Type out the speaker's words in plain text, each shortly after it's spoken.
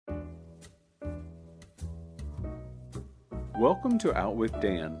Welcome to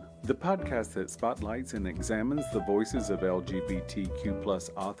OutWithDan, the podcast that spotlights and examines the voices of LGBTQ+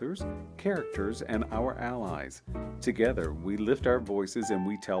 authors, characters, and our allies. Together, we lift our voices and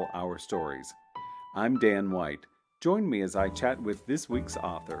we tell our stories. I'm Dan White. Join me as I chat with this week's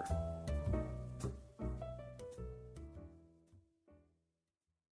author.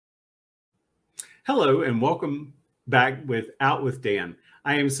 Hello, and welcome back with OutWithDan.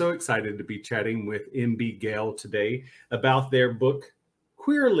 I am so excited to be chatting with MB Guel today about their book,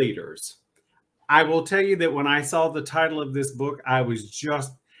 QueerLeaders. I will tell you that when I saw the title of this book, I was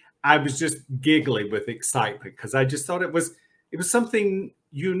just giggling with excitement because I just thought it was something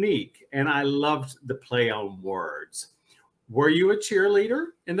unique, and I loved the play on words. Were you a cheerleader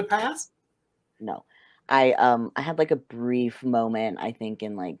in the past? No. I had like a brief moment, I think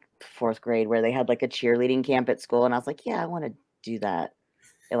in like fourth grade, where they had like a cheerleading camp at school, and I was like, yeah, I want to do that.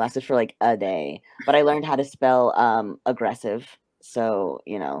 It lasted for like a day, but I learned how to spell aggressive, so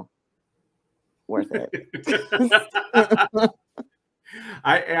worth it.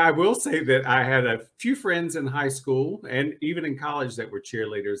 I will say that I had a few friends in high school and even in college that were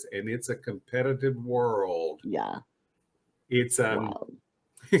cheerleaders, and it's a competitive world. Yeah. It's Wow.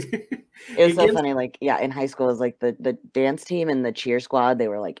 It was so funny. Like, yeah, in high school, it was like the dance team and the cheer squad, they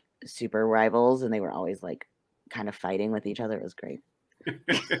were like super rivals, and they were always like kind of fighting with each other. It was great.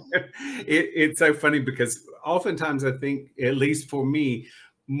 It's so funny because oftentimes I think, at least for me,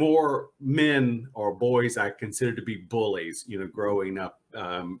 more men or boys I consider to be bullies, growing up.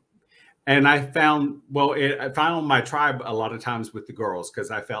 And I found my tribe a lot of times with the girls because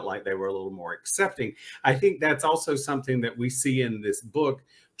I felt like they were a little more accepting. I think that's also something that we see in this book,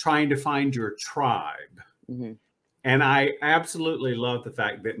 trying to find your tribe. Mm-hmm. And I absolutely love the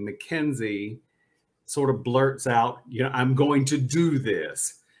fact that Mackenzie sort of blurts out, I'm going to do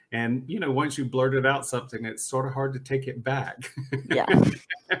this. And, once you blurted out something, it's sort of hard to take it back. Yeah.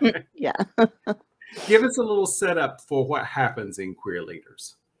 Yeah. Give us a little setup for what happens in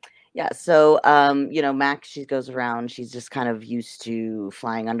QueerLeaders. Yeah. So, Mac, she goes around, she's just kind of used to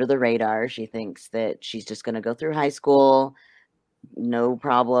flying under the radar. She thinks that she's just going to go through high school, no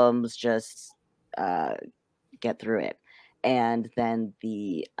problems, just get through it. And then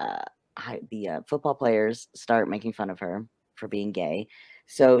the football players start making fun of her for being gay.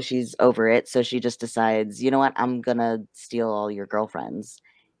 So she's over it. So she just decides, you know what, I'm going to steal all your girlfriends.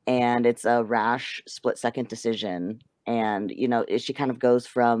 And it's a rash split-second decision. And, she kind of goes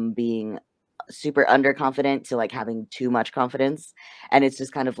from being super underconfident to like having too much confidence. And it's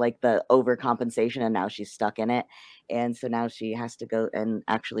just kind of like the overcompensation. And now she's stuck in it. And so now she has to go and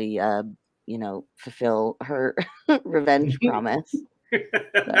actually, fulfill her revenge promise. So.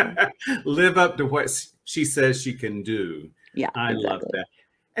 Live up to what she says she can do. Yeah, I love that.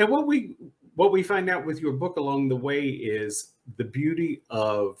 And what we find out with your book along the way is the beauty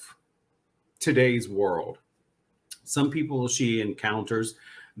of today's world. Some people she encounters,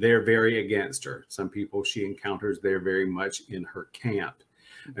 they're very against her. Some people she encounters, they're very much in her camp.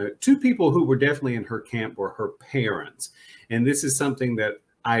 Two people who were definitely in her camp were her parents. And this is something that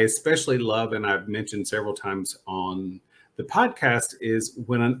I especially love, and I've mentioned several times on the podcast, is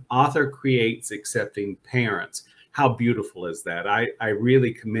when an author creates accepting parents. How beautiful is that? I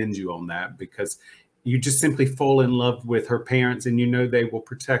really commend you on that, because you just simply fall in love with her parents and they will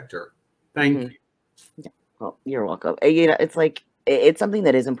protect her. Thank you. Yeah. Well, you're welcome. It's like, it's something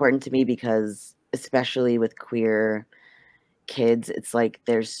that is important to me because, especially with queer kids, it's like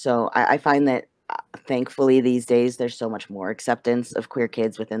I find that thankfully these days there's so much more acceptance of queer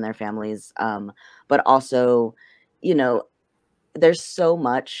kids within their families. But also, there's so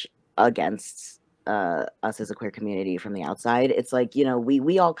much against us as a queer community from the outside. It's like,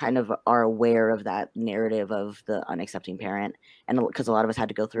 we all kind of are aware of that narrative of the unaccepting parent, and because a lot of us had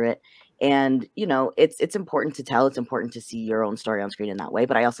to go through it. And, it's important to tell, it's important to see your own story on screen in that way.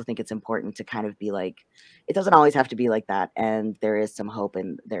 But I also think it's important to kind of be like, it doesn't always have to be like that. And there is some hope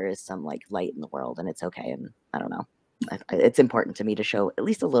and there is some like light in the world, and it's okay. And I don't know. It's important to me to show at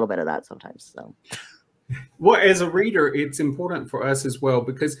least a little bit of that sometimes. So. Well, as a reader, it's important for us as well,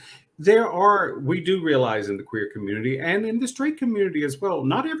 because we do realize in the queer community and in the straight community as well,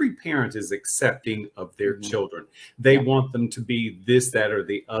 not every parent is accepting of their children. They want them to be this, that, or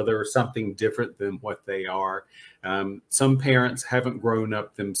the other, something different than what they are. Some parents haven't grown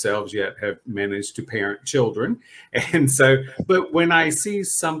up themselves yet, have managed to parent children. And so, but when I see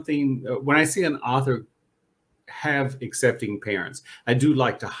an author have accepting parents, I do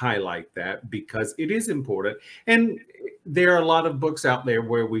like to highlight that because it is important. And there are a lot of books out there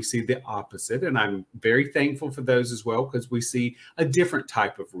where we see the opposite, and I'm very thankful for those as well, because we see a different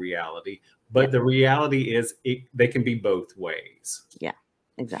type of reality. But Yeah. the reality is they can be both ways. Yeah,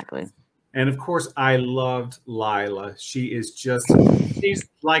 exactly. And of course, I loved Lila. She's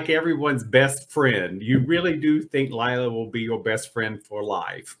like everyone's best friend. You really do think Lila will be your best friend for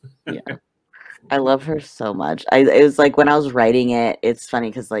life. Yeah. I love her so much. It was like when I was writing it, it's funny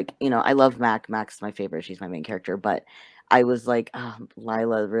because like, I love Mac. Mac's my favorite. She's my main character, but I was like, oh,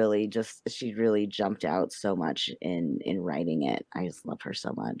 Lila really she really jumped out so much in writing it. I just love her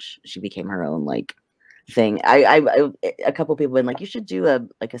so much. She became her own like thing. A couple people been like, you should do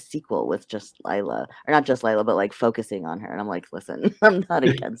a sequel with just Lila, or not just Lila, but like focusing on her. And I'm like, listen, I'm not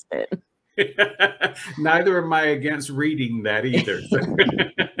against it. Neither am I against reading that either.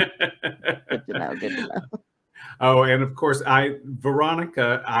 Good to know. Good to know. Oh, and of course,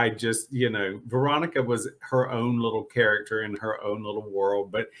 Veronica, Veronica was her own little character in her own little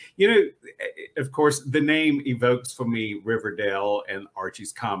world. But, of course, the name evokes for me Riverdale and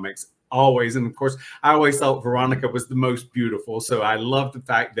Archie's comics always. And of course, I always thought Veronica was the most beautiful. So I love the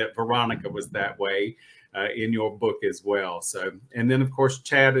fact that Veronica was that way in your book as well. So, and then, of course,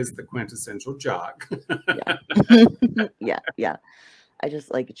 Chad is the quintessential jock. Yeah. Yeah. I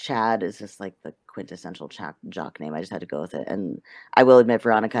just like Chad is just like the quintessential jock name. I just had to go with it. And I will admit,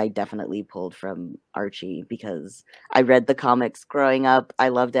 Veronica, I definitely pulled from Archie because I read the comics growing up. I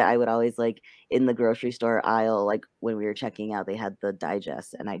loved it. I would always like in the grocery store aisle, like when we were checking out, they had the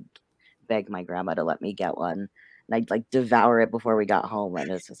digest, and I'd beg my grandma to let me get one. And I'd like devour it before we got home.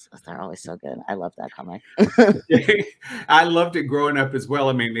 And they're always so good. I love that comic. I loved it growing up as well.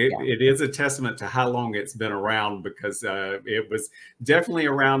 I mean, it is a testament to how long it's been around, because it was definitely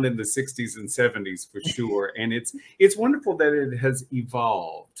around in the 60s and 70s for sure. And it's wonderful that it has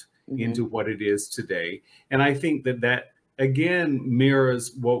evolved into what it is today. And I think that again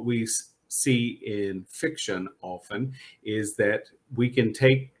mirrors what we see in fiction often, is that we can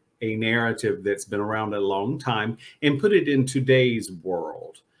take a narrative that's been around a long time and put it in today's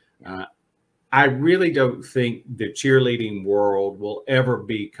world. I really don't think the cheerleading world will ever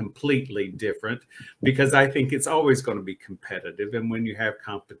be completely different, because I think it's always going to be competitive. And when you have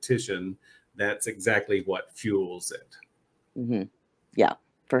competition, that's exactly what fuels it. Yeah,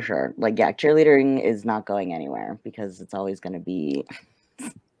 for sure. Like, yeah, cheerleading is not going anywhere because it's always going to be,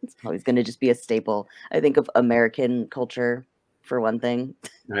 it's always going to just be a staple, I think, of American culture, for one thing.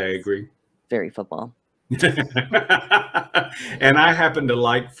 I agree. Very football. And I happen to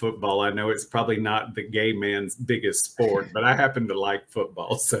like football. I know it's probably not the gay man's biggest sport, but I happen to like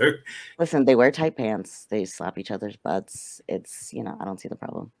football. So listen, they wear tight pants, they slap each other's butts. It's, I don't see the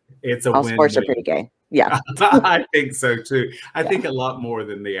problem. It's a all sports are pretty gay. Yeah. I think so too. I think a lot more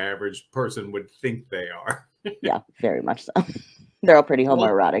than the average person would think they are. Yeah, very much so. They're all pretty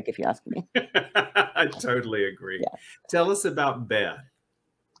homoerotic, if you ask me. I totally agree. Yeah. Tell us about Beth.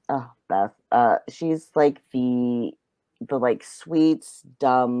 Oh, Beth. She's like the like sweet,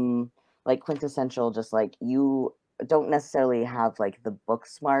 dumb, like quintessential, just like, you don't necessarily have like the book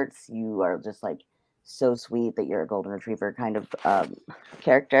smarts. You are just like so sweet that you're a golden retriever kind of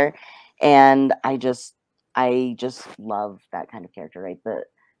character. And I just love that kind of character, right?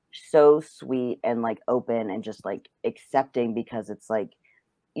 So sweet and like open and just like accepting, because it's like,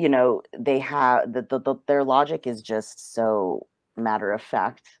 they have their logic is just so matter of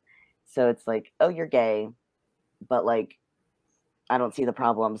fact. So it's like, oh, you're gay, but like, I don't see the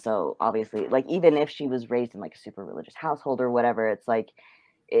problem. So obviously, like, even if she was raised in like a super religious household or whatever, it's like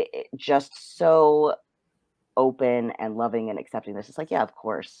it just so open and loving and accepting. This is like, yeah, of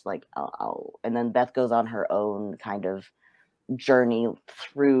course, like I'll. And then Beth goes on her own kind of journey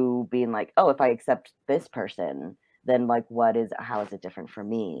through being like, oh, if I accept this person, then like how is it different for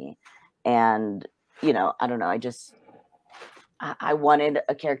me? And I don't know, I wanted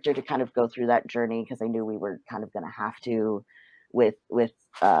a character to kind of go through that journey, because I knew we were kind of going to have to with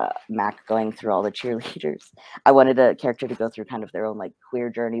Mac going through all the cheerleaders. I wanted a character to go through kind of their own like queer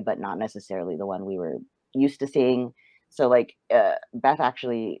journey, but not necessarily the one we were used to seeing. So like Beth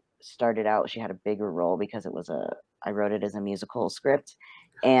actually started out, she had a bigger role because I wrote it as a musical script.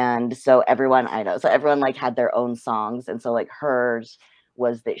 And so everyone like had their own songs. And so like hers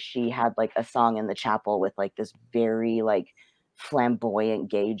was that she had like a song in the chapel with like this very like flamboyant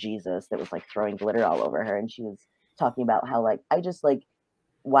gay Jesus that was like throwing glitter all over her. And she was talking about how like, I just like,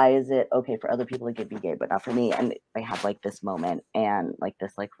 why is it okay for other people to be gay but not for me? And I had like this moment, and like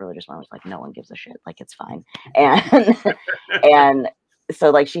this like religious moment was like, no one gives a shit, like it's fine. And and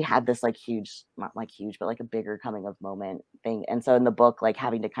so like she had this like huge, not like huge, but like a bigger coming of moment thing. And so in the book, like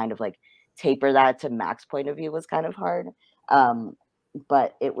having to kind of like taper that to Mac's point of view was kind of hard.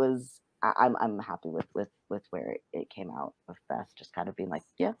 But it was I'm happy with where it came out, with Beth just kind of being like,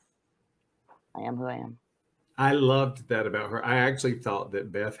 yeah, I am who I am. I loved that about her. I actually thought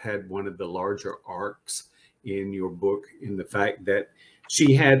that Beth had one of the larger arcs in your book, in the fact that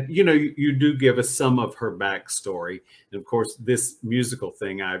she had, you do give us some of her backstory. And of course, this musical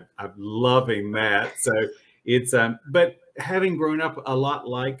thing, I'm loving that. So it's, but having grown up a lot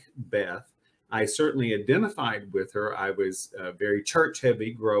like Beth, I certainly identified with her. I was very church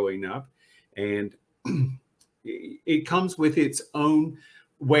heavy growing up, and it comes with its own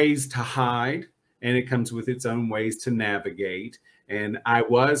ways to hide, and it comes with its own ways to navigate. And I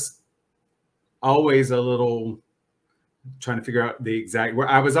was always a little trying to figure out the exact where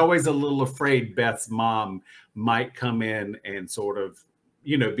I was always a little afraid Beth's mom might come in and sort of,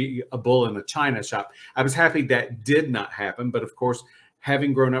 be a bull in a china shop. I was happy that did not happen. But of course,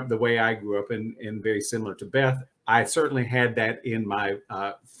 having grown up the way I grew up, and very similar to Beth, I certainly had that in my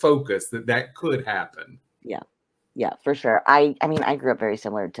focus that could happen. Yeah, for sure. I mean, I grew up very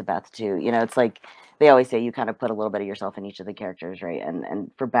similar to Beth too. It's like they always say you kind of put a little bit of yourself in each of the characters, right? And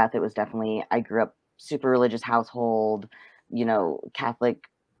for Beth, it was definitely, I grew up super religious household, Catholic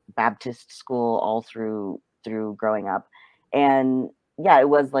Baptist school all through growing up. And yeah, it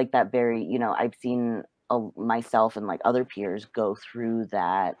was like that very, I've seen myself and like other peers go through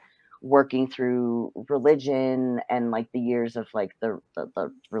that, working through religion and like the years of like the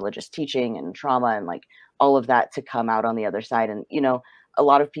religious teaching and trauma and like all of that to come out on the other side. And a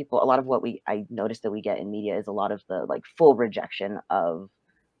lot of people, a lot of what I noticed that we get in media is a lot of the like full rejection of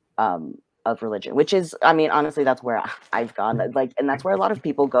religion, which is, I mean, honestly, that's where I've gone, like, and that's where a lot of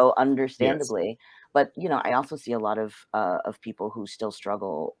people go, Yes. understandably. But I also see a lot of people who still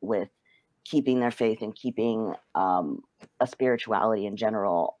struggle with keeping their faith and keeping a spirituality in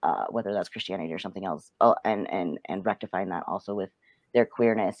general, whether that's Christianity or something else, and rectifying that also with their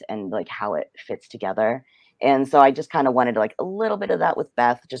queerness and like how it fits together. And so I just kind of wanted like a little bit of that with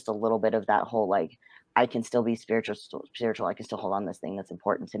Beth, just a little bit of that whole like I can still be spiritual. I can still hold on this thing that's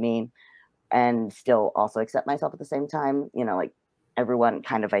important to me, and still also accept myself at the same time. Like everyone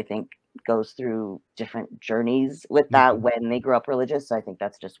kind of, I think, goes through different journeys with that Mhm. when they grow up religious. So I think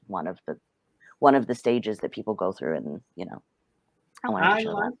that's just one of the stages that people go through, and I wanted to I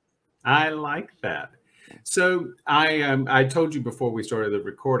show that. like I like that. So I told you before we started the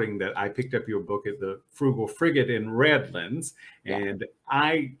recording that I picked up your book at the Frugal Frigate in Redlands, Yeah. and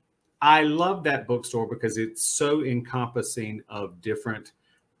I love that bookstore because it's so encompassing of different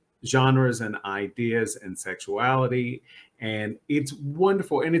genres and ideas and sexuality, and it's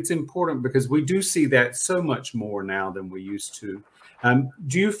wonderful, and it's important because we do see that so much more now than we used to.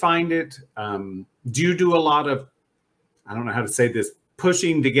 Do you find it? Do you do a lot of, I don't know how to say this,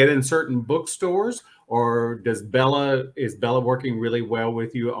 pushing to get in certain bookstores, or is Bella working really well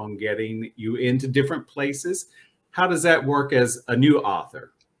with you on getting you into different places? How does that work as a new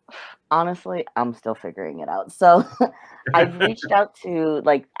author? Honestly, I'm still figuring it out. So I have reached out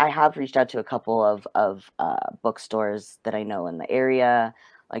to a couple of bookstores that I know in the area,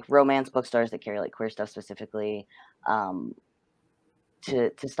 like romance bookstores that carry like queer stuff specifically, um,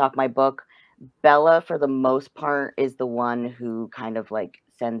 to stock my book. Bella, for the most part, is the one who kind of like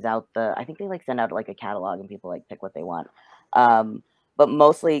sends out I think they like send out like a catalog and people like pick what they want. Um, but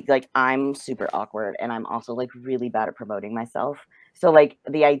mostly like I'm super awkward and I'm also like really bad at promoting myself. So like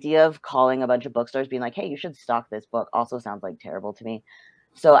the idea of calling a bunch of bookstores being like, "Hey, you should stock this book," also sounds like terrible to me.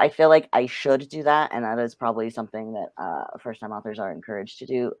 So I feel like I should do that, and that is probably something that first time authors are encouraged to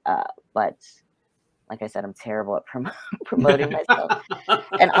do. But like I said, I'm terrible at promoting myself.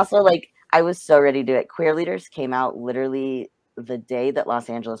 And also, like, I was so ready to do it. QueerLeaders came out literally the day that Los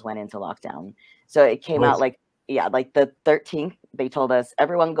Angeles went into lockdown. So it came Oh, out like, yeah, like the 13th, they told us,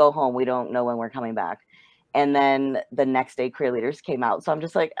 everyone go home. We don't know when we're coming back. And then the next day, QueerLeaders came out. So I'm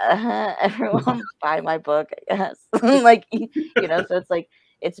just like, everyone buy my book. Yes. Like, so it's like,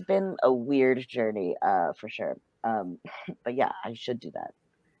 it's been a weird journey for sure. But yeah, I should do that.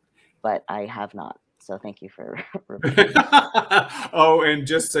 But I have not. So thank you for reminding me. oh, and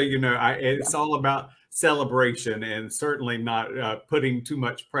just so you know, Yeah. it's all about celebration and certainly not putting too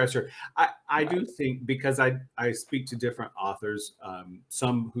much pressure. I do Right. think, because I speak to different authors,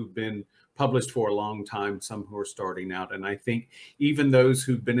 some who've been published for a long time, some who are starting out, and I think even those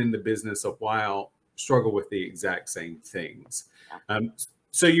who've been in the business a while struggle with the exact same things. Yeah. Um,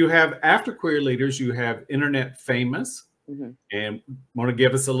 so you have, after Queer Leaders, you have Internet Famous, Mhm. and want to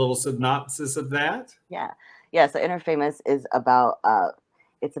give us a little synopsis of that? Yeah. Yeah, so Inner Famous is about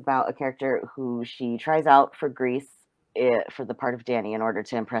it's about a character who she tries out for Greece. for the part of Danny in order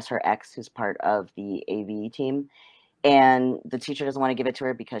to impress her ex, who's part of the AV team. And the teacher doesn't want to give it to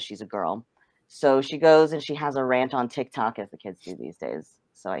her because she's a girl. So she goes and she has a rant on TikTok, as the kids do these days.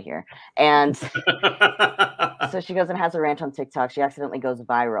 So I hear. And so she goes and has a rant on TikTok. She accidentally goes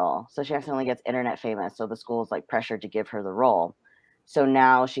viral. So she accidentally gets internet famous. So the school's like pressured to give her the role. So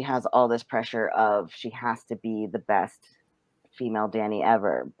now she has all this pressure of she has to be the best female Danny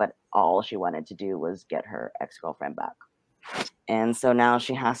ever. But all she wanted to do was get her ex-girlfriend back. And so now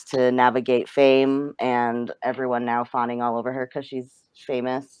she has to navigate fame and everyone now fawning all over her because she's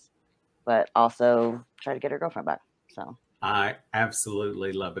famous, but also try to get her girlfriend back. So I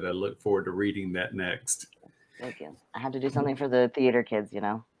absolutely love it. I look forward to reading that next. thank you. I had to do something for the theater kids, you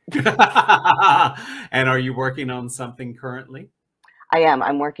know. And are you working on something currently? I am.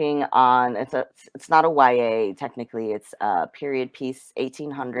 I'm working on it's not a YA technically. It's a period piece,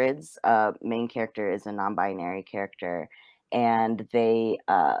 1800s. Main character is a non-binary character, and they're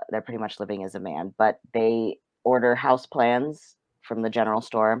pretty much living as a man, but they order house plans from the general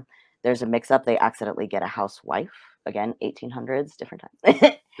store. There's a mix-up. They accidentally get a housewife. Again, 1800s, different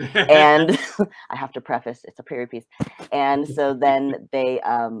time. And I have to preface it's a period piece. And so then they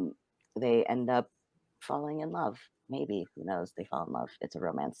end up falling in love. Maybe, who knows? They fall in love. It's a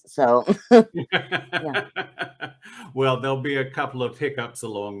romance. So yeah. Well, there'll be a couple of hiccups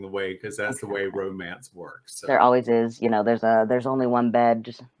along the way because that's the way romance works. So. There always is. You know, there's only one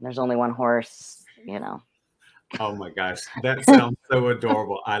bed, there's only one horse, you know. Oh my gosh, that sounds so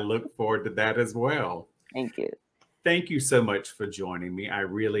adorable. I look forward to that as well. Thank you. Thank you so much for joining me. I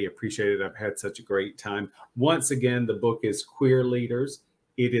really appreciate it. I've had such a great time. Once again, the book is QueerLeaders.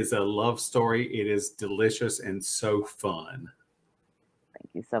 It is a love story. It is delicious and so fun. Thank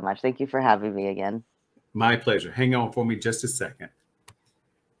you so much. Thank you for having me again. My pleasure. Hang on for me just a second.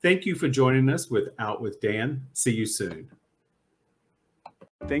 Thank you for joining us with Out with Dan. See you soon.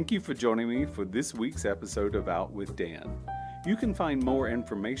 Thank you for joining me for this week's episode of Out with Dan. You can find more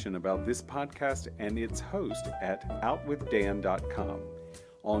information about this podcast and its host at OutWithDan.com,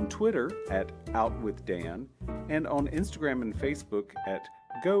 on Twitter at OutWithDan, and on Instagram and Facebook at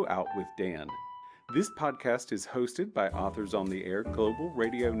Go Out with Dan. This podcast is hosted by Authors on the Air Global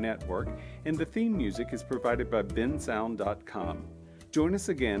Radio Network, and the theme music is provided by bensound.com. Join us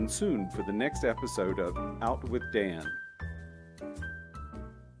again soon for the next episode of Out with Dan.